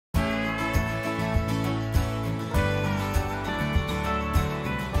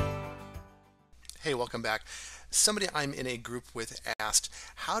Hey, welcome back. Somebody I'm in a group with asked,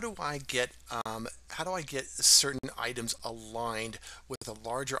 how do I get certain items aligned with a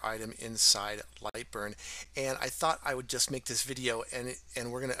larger item inside Lightburn? And I thought I would just make this video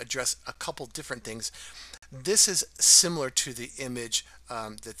and we're going to address a couple different things. This is similar to the image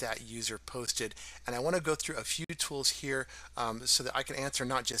that user posted, and I want to go through a few tools here so that I can answer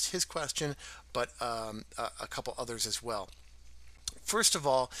not just his question, but a couple others as well. First of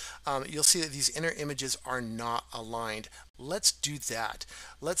all, you'll see that these inner images are not aligned. Let's do that.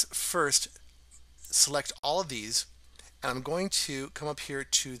 Let's first select all of these, and I'm going to come up here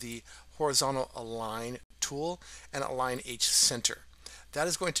to the horizontal align tool and align H center. That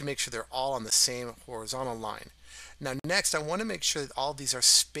is going to make sure they're all on the same horizontal line. Now next, I want to make sure that all of these are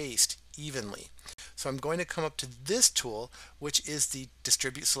spaced evenly. So I'm going to come up to this tool, which is the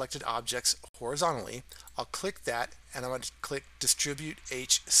distribute selected objects horizontally. I'll click that and I'm going to click distribute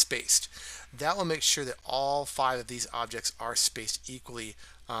H spaced. That will make sure that all 5 of these objects are spaced equally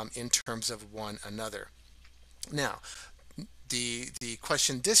in terms of one another. Now, the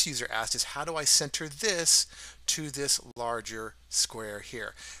question this user asked is, how do I center this to this larger square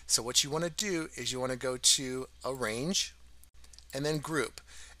here? So what you want to do is you want to go to arrange and then group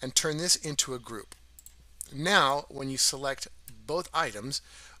and turn this into a group. Now when you select both items,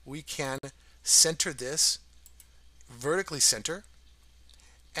 we can center this vertically center,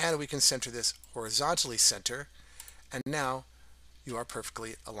 and we can center this horizontally center, and now you are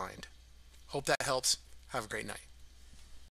perfectly aligned. Hope that helps. Have a great night.